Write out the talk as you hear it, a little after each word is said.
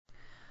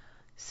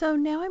So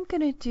now I'm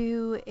going to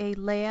do a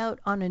layout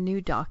on a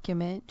new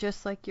document,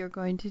 just like you're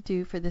going to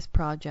do for this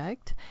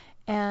project.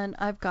 And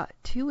I've got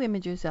two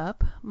images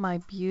up, my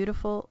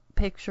beautiful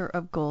picture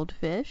of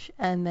goldfish,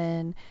 and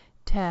then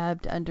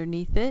tabbed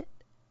underneath it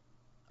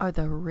are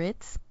the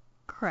Ritz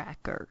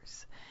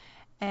crackers.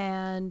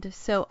 And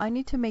so I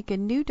need to make a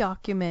new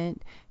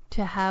document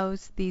to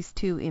house these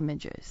two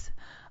images.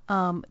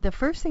 The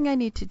first thing I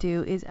need to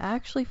do is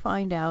actually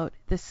find out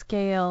the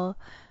scale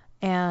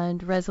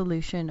and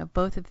resolution of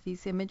both of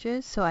these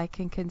images so I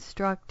can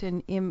construct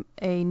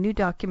a new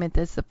document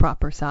that's the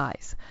proper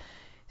size.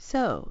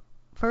 So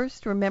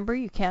first, remember,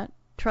 you can't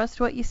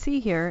trust what you see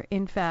here.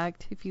 In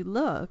fact, if you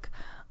look,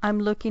 I'm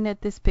looking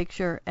at this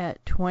picture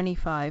at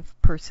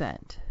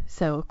 25%,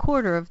 so a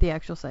quarter of the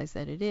actual size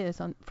that it is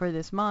for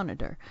this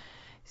monitor.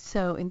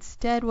 So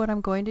instead, what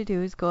I'm going to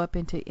do is go up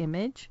into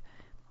image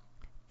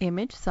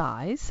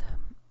size,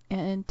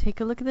 and take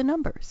a look at the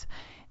numbers.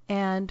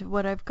 And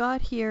what I've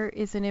got here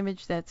is an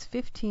image that's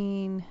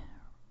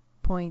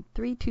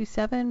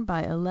 15.327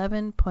 by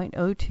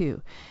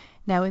 11.02.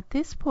 Now at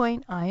this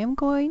point I am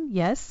going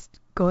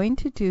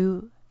to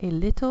do a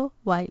little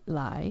white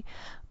lie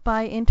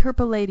by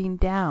interpolating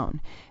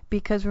down,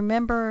 because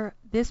remember,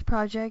 this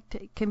project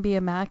can be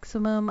a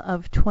maximum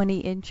of 20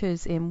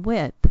 inches in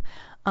width.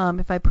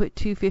 If I put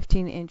two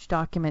 15-inch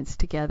documents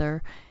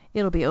together,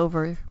 it'll be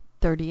over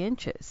 30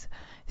 inches.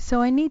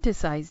 So I need to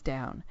size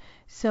down.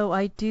 So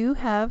I do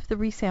have the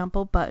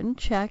resample button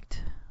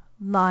checked,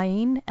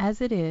 lying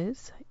as it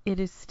is. It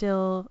is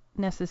still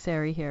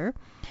necessary here.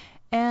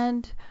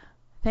 And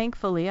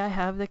thankfully I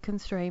have the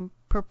constraint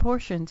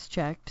proportions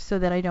checked so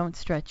that I don't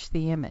stretch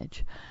the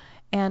image.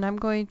 And I'm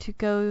going to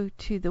go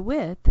to the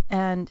width,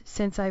 and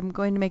since I'm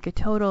going to make a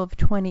total of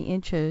 20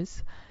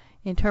 inches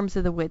in terms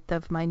of the width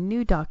of my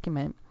new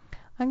document,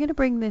 I'm going to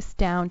bring this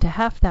down to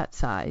half that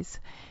size,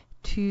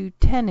 to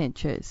 10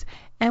 inches.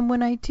 And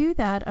when I do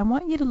that, I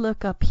want you to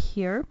look up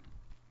here.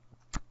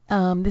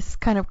 This is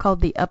kind of called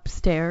the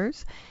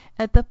upstairs,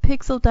 at the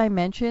pixel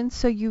dimensions,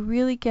 so you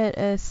really get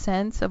a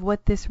sense of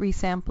what this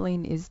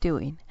resampling is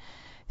doing.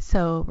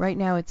 So right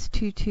now it's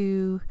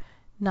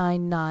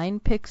 2299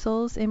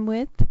 pixels in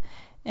width,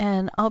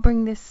 and I'll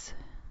bring this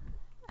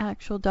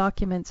actual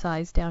document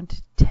size down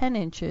to 10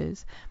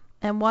 inches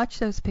and watch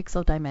those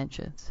pixel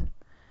dimensions.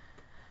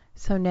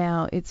 So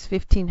now it's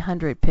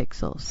 1500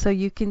 pixels. So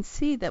you can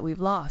see that we've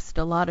lost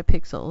a lot of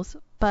pixels,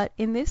 but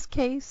in this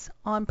case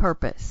on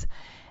purpose.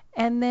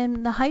 And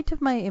then the height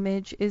of my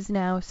image is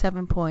now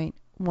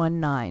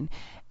 7.19.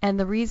 And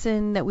the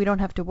reason that we don't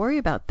have to worry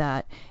about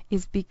that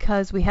is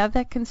because we have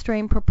that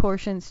constrained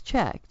proportions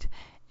checked.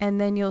 And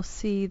then you'll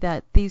see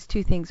that these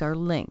two things are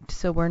linked.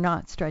 So we're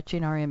not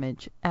stretching our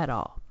image at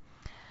all.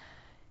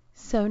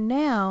 So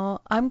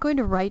now I'm going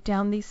to write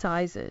down these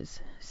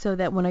sizes so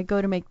that when I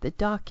go to make the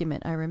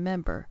document, I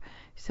remember.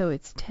 So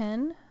it's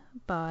 10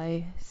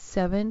 by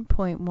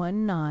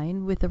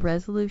 7.19 with a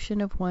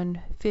resolution of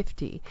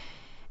 150.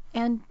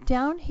 And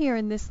down here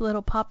in this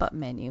little pop-up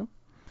menu,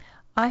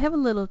 I have a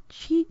little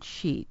cheat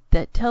sheet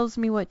that tells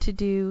me what to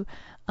do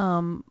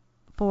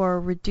for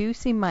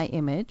reducing my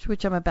image,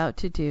 which I'm about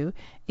to do,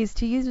 is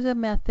to use the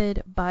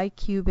method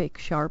bicubic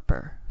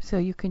sharper. So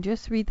you can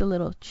just read the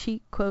little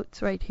cheat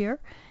quotes right here,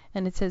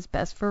 and it says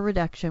best for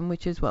reduction,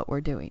 which is what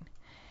we're doing.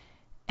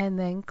 And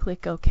then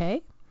click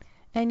OK,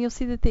 and you'll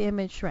see that the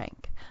image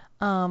shrank.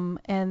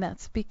 And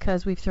that's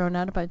because we've thrown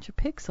out a bunch of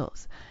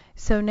pixels.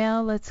 So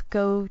now let's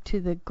go to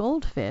the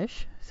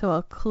goldfish. So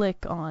I'll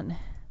click on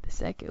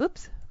the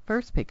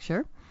first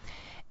picture.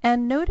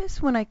 And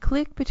notice when I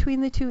click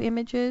between the two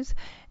images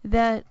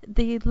that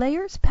the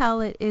layers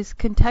palette is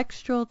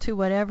contextual to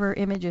whatever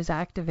image is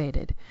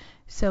activated.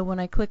 So when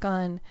I click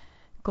on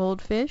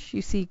goldfish,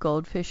 you see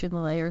goldfish in the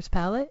layers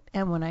palette,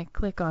 and when I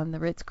click on the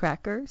Ritz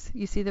crackers,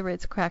 you see the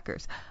Ritz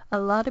crackers. A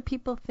lot of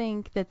people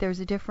think that there's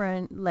a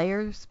different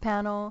layers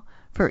panel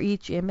for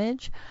each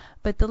image,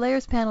 but the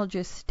layers panel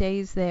just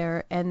stays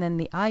there, and then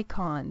the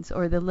icons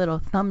or the little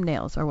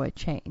thumbnails are what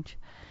change.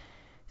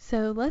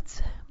 So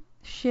let's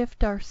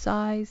shift our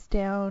size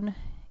down,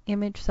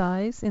 image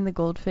size in the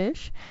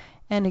goldfish,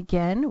 and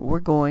again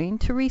we're going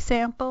to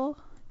resample,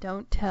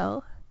 don't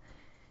tell,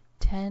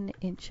 10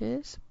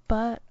 inches,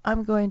 but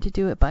I'm going to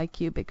do it by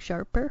cubic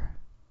sharper.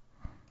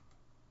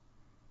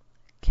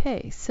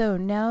 Okay, so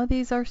now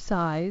these are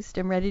sized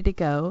and ready to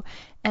go,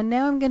 and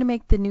now I'm going to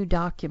make the new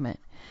document.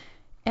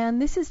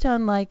 And this is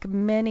done like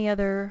many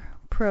other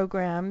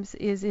programs,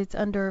 it's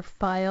under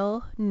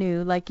File,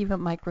 New, like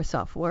even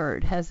Microsoft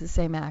Word has the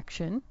same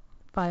action,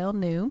 File,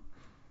 New.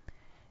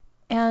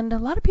 And a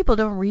lot of people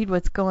don't read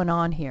what's going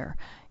on here.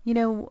 You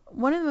know,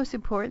 one of the most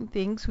important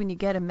things when you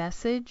get a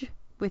message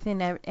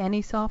within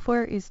any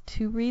software is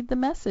to read the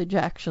message,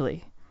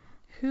 actually.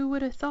 Who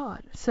would have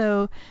thought?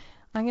 So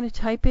I'm going to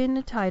type in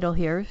a title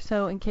here,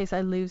 so in case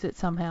I lose it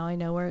somehow, I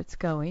know where it's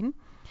going.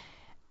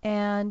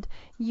 And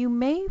you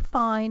may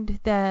find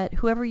that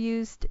whoever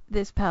used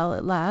this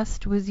palette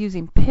last was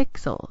using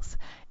pixels,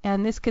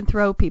 and this can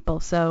throw people.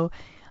 So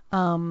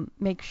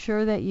make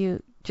sure that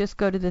you just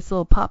go to this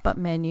little pop-up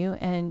menu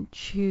and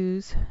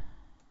choose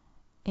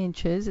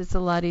inches. It's a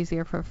lot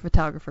easier for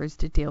photographers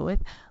to deal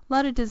with. A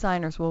lot of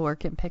designers will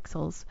work in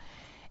pixels.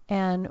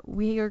 And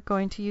we are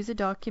going to use a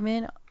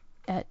document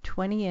at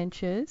 20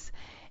 inches.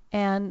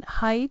 And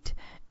height,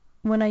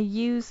 when I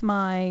use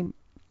my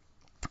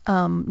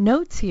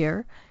notes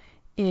here,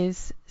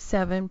 is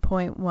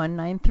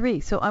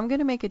 7.193. So I'm going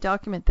to make a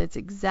document that's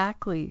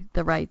exactly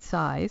the right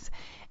size.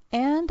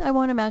 And I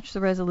want to match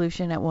the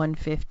resolution at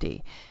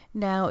 150.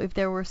 Now, if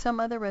there were some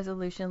other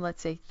resolution,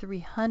 let's say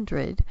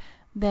 300,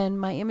 then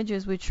my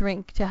images would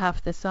shrink to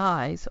half the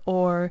size.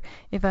 Or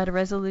if I had a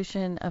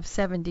resolution of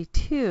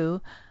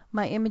 72,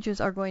 my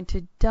images are going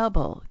to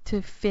double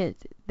to fit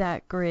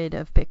that grid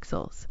of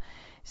pixels.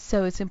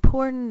 So it's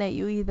important that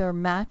you either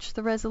match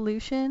the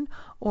resolution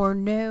or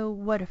know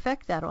what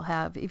effect that'll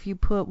have if you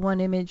put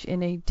one image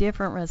in a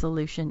different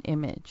resolution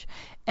image.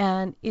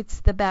 And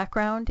it's the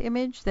background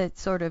image that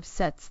sort of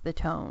sets the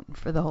tone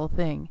for the whole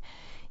thing.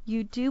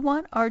 You do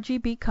want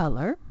RGB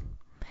color,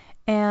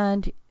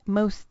 and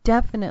most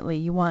definitely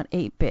you want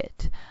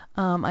 8-bit.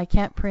 I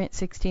can't print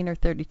 16 or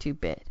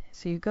 32-bit.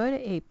 So you go to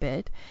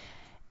 8-bit.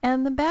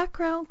 And the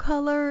background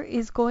color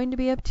is going to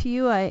be up to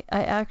you. I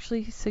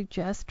actually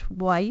suggest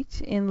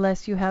white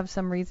unless you have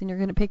some reason you're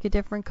going to pick a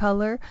different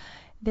color.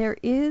 There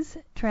is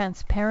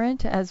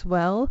transparent as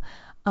well.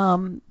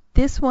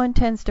 This one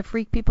tends to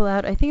freak people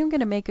out. I think I'm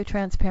going to make a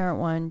transparent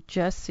one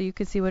just so you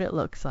can see what it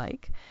looks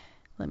like.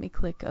 Let me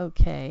click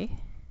OK.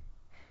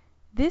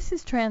 This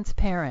is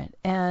transparent,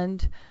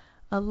 and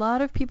a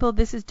lot of people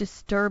this is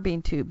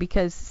disturbing too,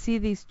 because see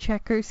these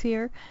checkers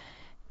here?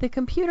 The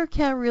computer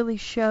can't really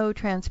show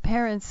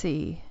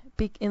transparency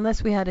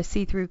unless we had a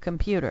see-through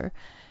computer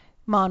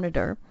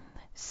monitor.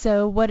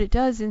 So what it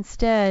does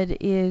instead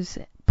is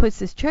puts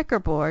this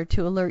checkerboard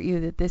to alert you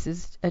that this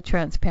is a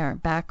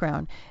transparent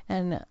background.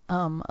 And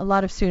a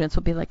lot of students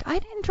will be like, I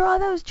didn't draw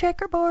those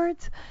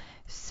checkerboards.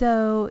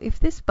 So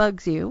if this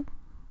bugs you,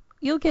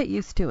 you'll get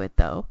used to it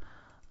though.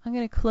 I'm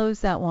going to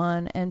close that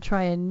one and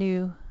try a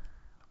new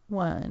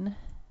one.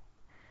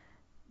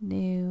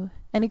 New,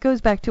 and it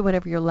goes back to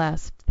whatever your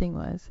last thing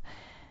was.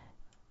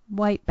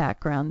 White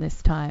background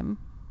this time.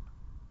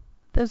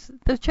 Those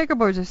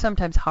checkerboards are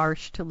sometimes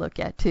harsh to look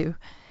at too.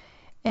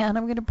 And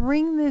I'm going to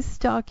bring this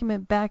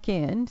document back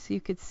in so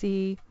you could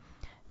see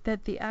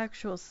that the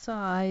actual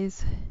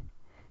size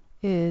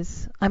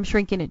is, I'm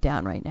shrinking it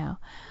down right now,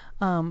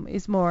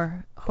 is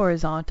more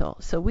horizontal.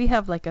 So we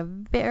have like a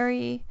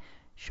very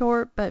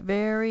short but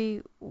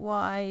very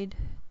wide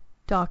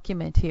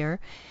document here.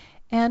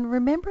 And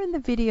remember in the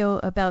video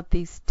about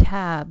these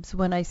tabs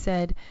when I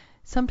said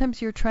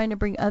sometimes you're trying to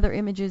bring other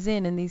images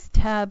in and these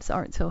tabs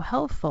aren't so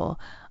helpful.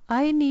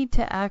 I need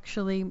to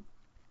actually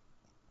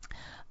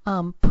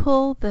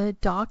pull the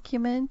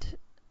document,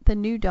 the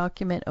new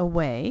document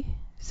away.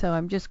 So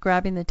I'm just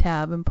grabbing the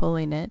tab and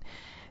pulling it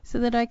so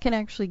that I can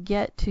actually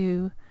get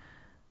to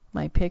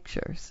my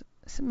pictures.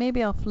 So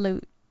maybe I'll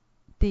float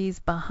these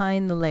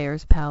behind the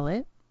layers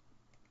palette,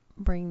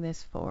 bring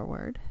this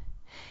forward.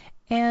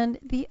 And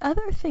the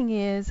other thing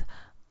is,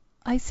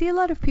 I see a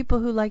lot of people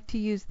who like to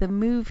use the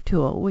Move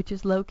tool, which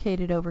is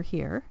located over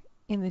here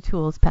in the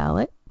Tools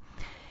palette,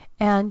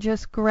 and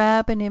just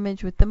grab an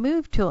image with the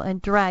Move tool and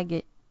drag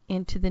it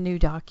into the new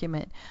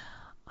document.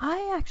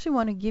 I actually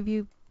want to give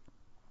you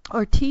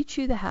or teach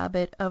you the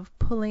habit of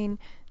pulling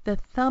the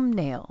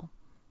thumbnail,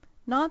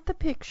 not the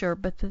picture,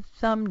 but the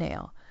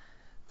thumbnail.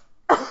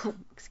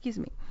 Excuse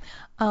me.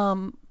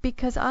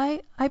 Because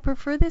I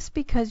prefer this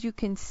because you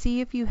can see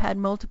if you had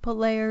multiple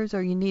layers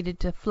or you needed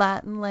to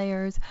flatten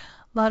layers.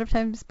 A lot of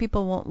times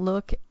people won't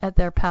look at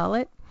their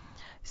palette.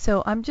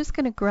 So I'm just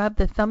going to grab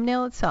the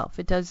thumbnail itself.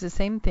 It does the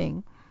same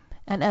thing.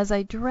 And as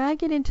I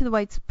drag it into the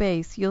white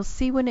space, you'll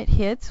see when it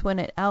hits, when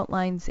it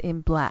outlines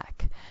in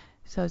black.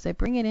 So as I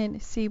bring it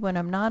in, see when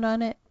I'm not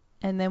on it,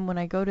 and then when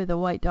I go to the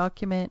white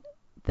document,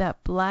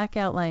 that black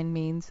outline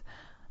means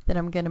that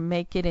I'm going to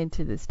make it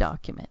into this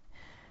document.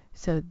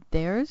 So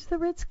there's the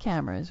Ritz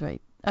cameras,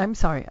 right? I'm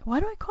sorry,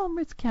 why do I call them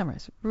Ritz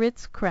cameras?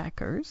 Ritz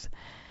crackers.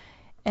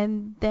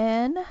 And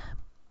then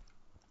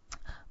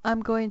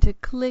I'm going to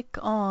click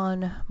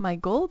on my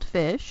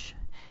goldfish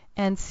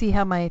and see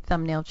how my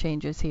thumbnail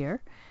changes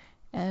here.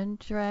 And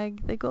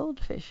drag the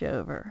goldfish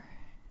over.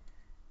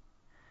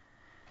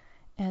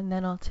 And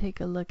then I'll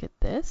take a look at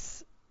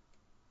this.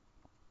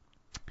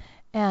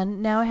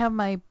 And now I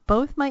have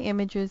both my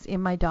images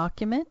in my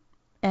document,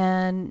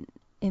 and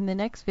in the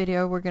next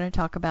video we're going to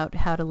talk about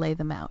how to lay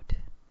them out.